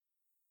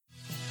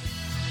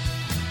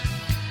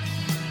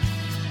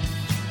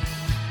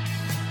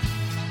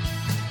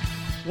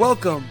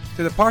Welcome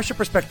to the Parsha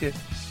Perspective.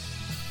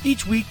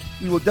 Each week,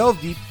 we will delve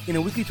deep in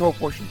a weekly Torah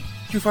portion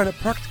to find a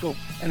practical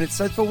and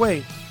insightful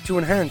way to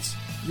enhance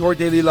your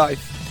daily life.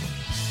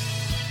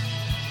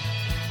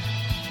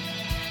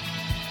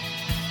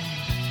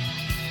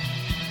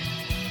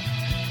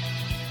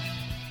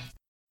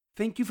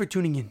 Thank you for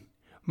tuning in.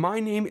 My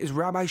name is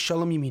Rabbi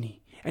Shalom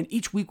Yemini, and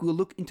each week we will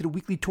look into the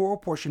weekly Torah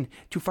portion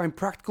to find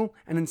practical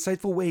and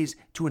insightful ways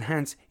to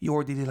enhance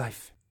your daily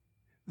life.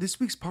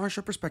 This week's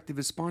Parsha Perspective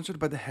is sponsored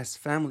by the Hess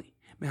family.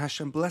 May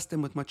Hashem bless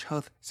them with much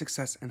health,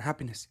 success, and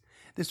happiness.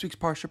 This week's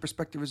Parsha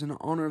Perspective is in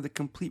honor of the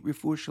complete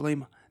refuah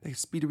shalema, the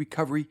speedy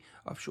recovery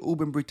of Shaul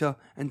ben Brita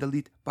and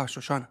Dalit bas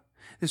Shoshana.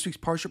 This week's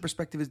Parsha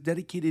Perspective is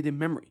dedicated in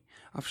memory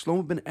of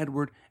Shlomo ben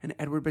Edward and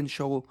Edward ben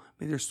Shaul.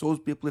 May their souls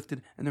be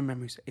uplifted and their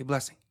memories a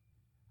blessing.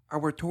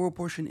 Our Torah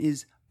portion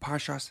is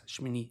Parshas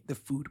Shemini, the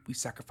food we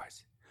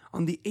sacrifice.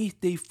 On the 8th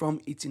day from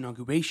its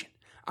inauguration,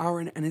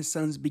 Aaron and his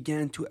sons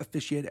began to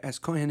officiate as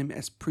Kohanim,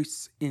 as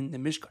priests in the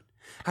Mishkan.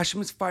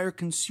 Hashem's fire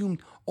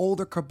consumed all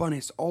the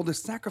karbanis, all the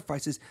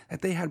sacrifices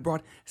that they had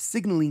brought,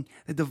 signaling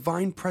the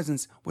divine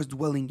presence was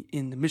dwelling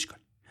in the Mishkan.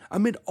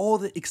 Amid all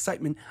the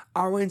excitement,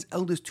 Aaron's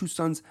eldest two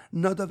sons,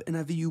 Nadav and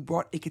Avihu,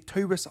 brought a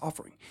keteris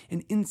offering,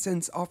 an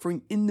incense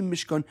offering in the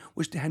Mishkan,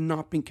 which they had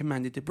not been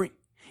commanded to bring.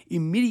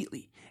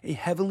 Immediately, a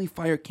heavenly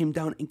fire came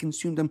down and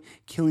consumed them,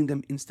 killing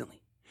them instantly.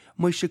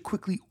 Moshe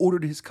quickly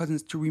ordered his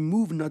cousins to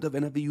remove Nadav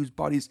and Avihu's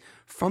bodies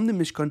from the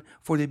Mishkan,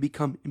 for they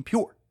become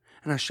impure.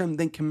 And Hashem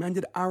then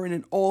commanded Aaron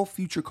and all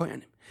future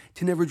Kohanim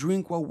to never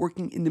drink while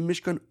working in the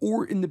Mishkan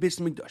or in the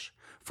Beis Hamikdash,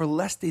 for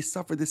lest they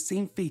suffer the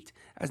same fate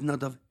as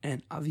Nadav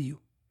and Avihu.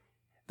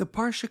 The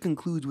Parsha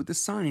concludes with the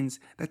signs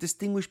that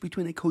distinguish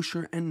between a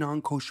kosher and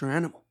non-kosher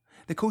animal.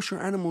 The kosher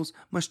animals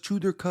must chew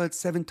their cud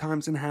 7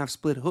 times and have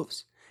split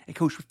hooves. A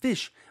kosher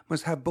fish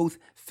must have both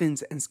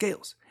fins and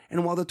scales.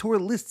 And while the Torah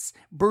lists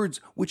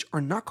birds which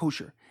are not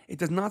kosher, it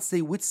does not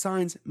say which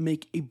signs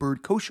make a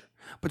bird kosher.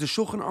 But the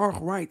Shulchan Aruch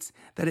writes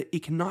that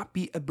it cannot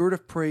be a bird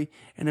of prey,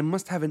 and it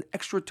must have an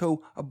extra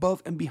toe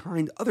above and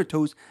behind other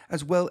toes,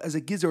 as well as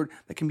a gizzard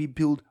that can be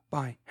peeled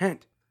by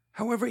hand.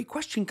 However, a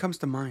question comes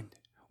to mind.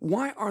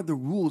 Why are the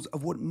rules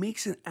of what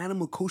makes an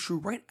animal kosher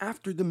right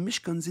after the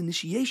Mishkan's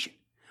initiation?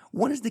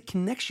 What is the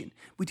connection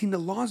between the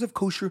laws of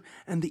kosher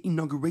and the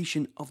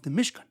inauguration of the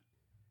Mishkan?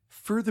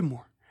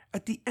 Furthermore,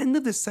 at the end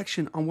of this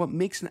section on what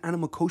makes an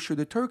animal kosher,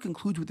 the Torah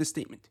concludes with the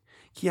statement,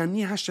 Ki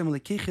ani Hashem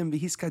lekechem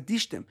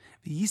v'hiskadishtem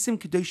v'yisim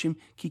kedoshim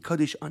ki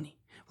kadosh ani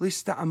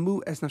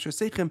v'lista'amu es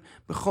nashosechem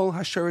b'chol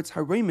hasharetz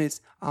haremes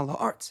al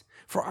ha'artz.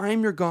 For I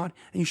am your God,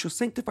 and you shall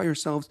sanctify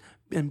yourselves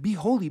and be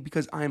holy,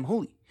 because I am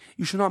holy.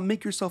 You shall not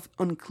make yourself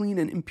unclean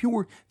and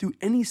impure through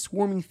any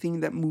swarming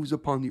thing that moves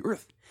upon the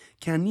earth.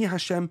 Ki ani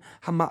Hashem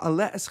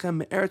hama'aleh eschem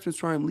me'eretz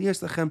Mitzrayim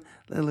liyas lechem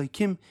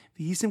le'elokim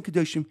v'yisim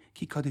kedoshim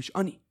ki kadosh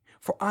ani.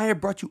 For I have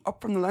brought you up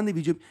from the land of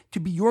Egypt to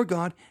be your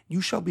God.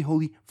 You shall be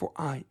holy, for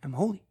I am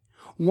holy.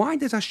 Why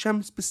does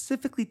Hashem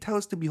specifically tell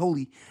us to be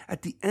holy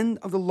at the end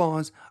of the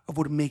laws of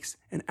what makes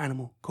an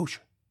animal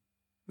kosher?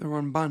 The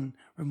Ramban,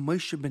 Rav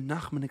Moshe ben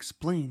Nachman,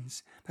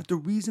 explains that the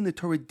reason the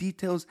Torah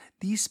details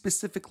these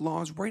specific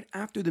laws right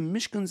after the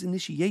Mishkan's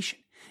initiation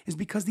is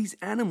because these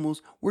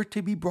animals were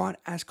to be brought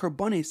as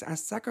karbanis,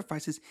 as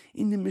sacrifices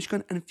in the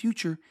Mishkan and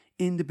future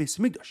in the Beis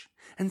Hamikdash.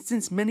 And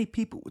since many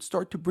people would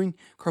start to bring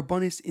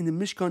karbanis in the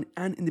Mishkan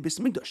and in the Beis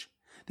Hamikdash,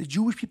 the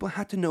Jewish people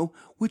had to know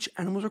which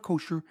animals are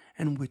kosher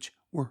and which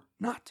were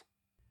not.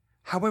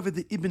 However,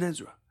 the Ibn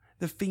Ezra,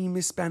 the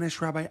famous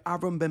Spanish rabbi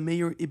Avram ben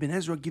Meir ibn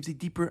Ezra, gives a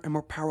deeper and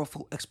more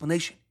powerful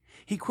explanation.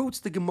 He quotes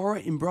the Gemara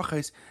in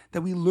Brachos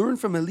that we learn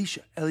from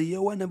Elisha,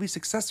 Eliyahu Navi's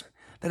successor,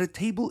 that a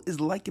table is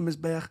like a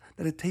mizbeach,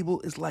 that a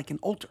table is like an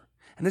altar.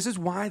 And this is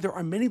why there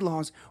are many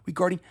laws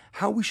regarding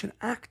how we should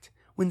act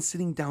when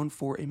sitting down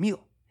for a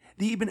meal.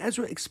 The Ibn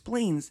Ezra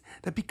explains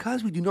that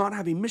because we do not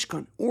have a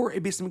Mishkan or a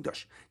Beis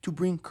Hamikdash to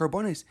bring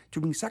karbanis,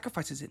 to bring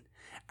sacrifices in,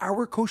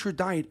 our kosher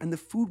diet and the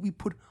food we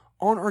put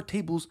on our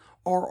tables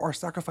are our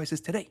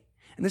sacrifices today.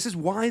 And this is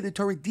why the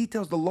Torah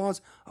details the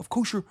laws of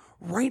kosher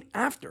right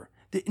after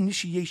the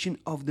initiation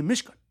of the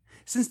Mishkan,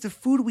 since the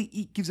food we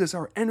eat gives us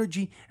our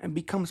energy and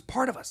becomes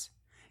part of us.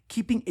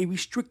 Keeping a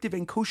restrictive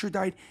and kosher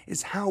diet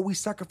is how we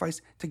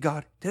sacrifice to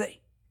God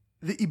today.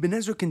 The Ibn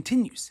Ezra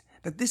continues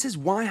that this is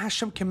why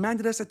Hashem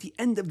commanded us at the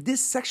end of this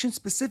section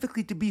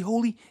specifically to be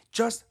holy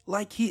just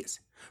like He is.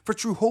 For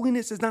true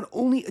holiness is not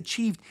only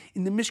achieved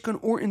in the Mishkan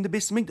or in the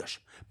Beis Hamikdash,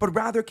 but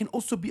rather can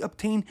also be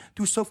obtained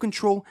through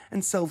self-control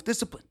and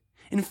self-discipline.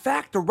 In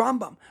fact, the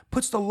Rambam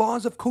puts the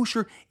laws of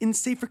kosher in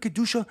Sefer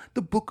Kedusha,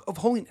 the Book of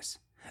Holiness.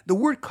 The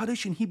word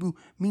Kadosh in Hebrew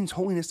means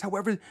holiness.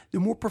 However, the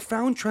more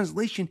profound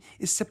translation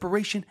is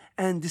separation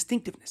and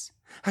distinctiveness.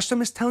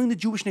 Hashem is telling the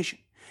Jewish nation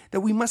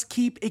that we must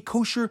keep a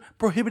kosher,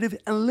 prohibitive,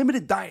 and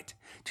limited diet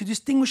to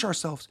distinguish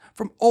ourselves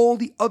from all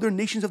the other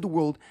nations of the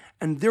world,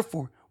 and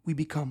therefore we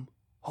become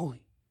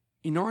holy.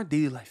 In our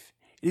daily life,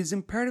 it is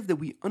imperative that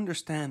we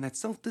understand that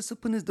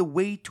self-discipline is the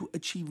way to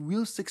achieve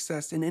real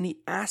success in any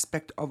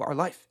aspect of our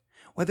life.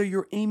 Whether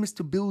your aim is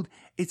to build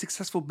a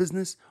successful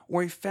business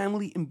or a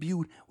family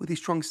imbued with a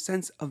strong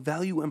sense of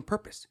value and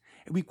purpose,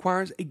 it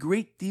requires a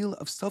great deal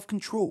of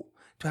self-control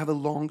to have a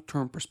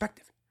long-term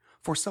perspective.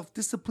 For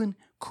self-discipline,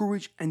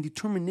 courage, and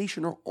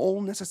determination are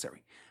all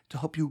necessary to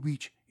help you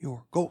reach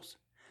your goals.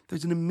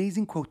 There's an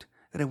amazing quote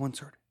that I once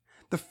heard.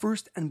 The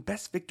first and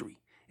best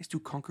victory is to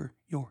conquer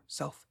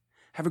yourself.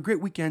 Have a great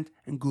weekend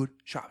and good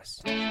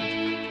Shabbos.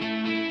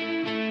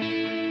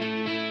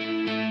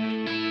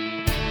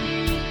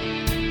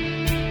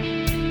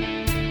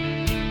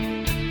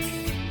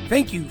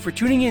 Thank you for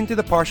tuning in to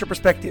The Parsha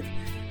Perspective.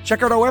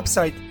 Check out our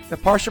website,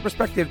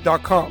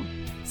 theparshaperspective.com.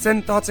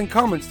 Send thoughts and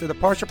comments to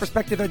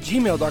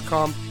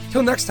theparshaperspective@gmail.com.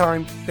 Till next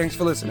time, thanks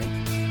for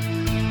listening.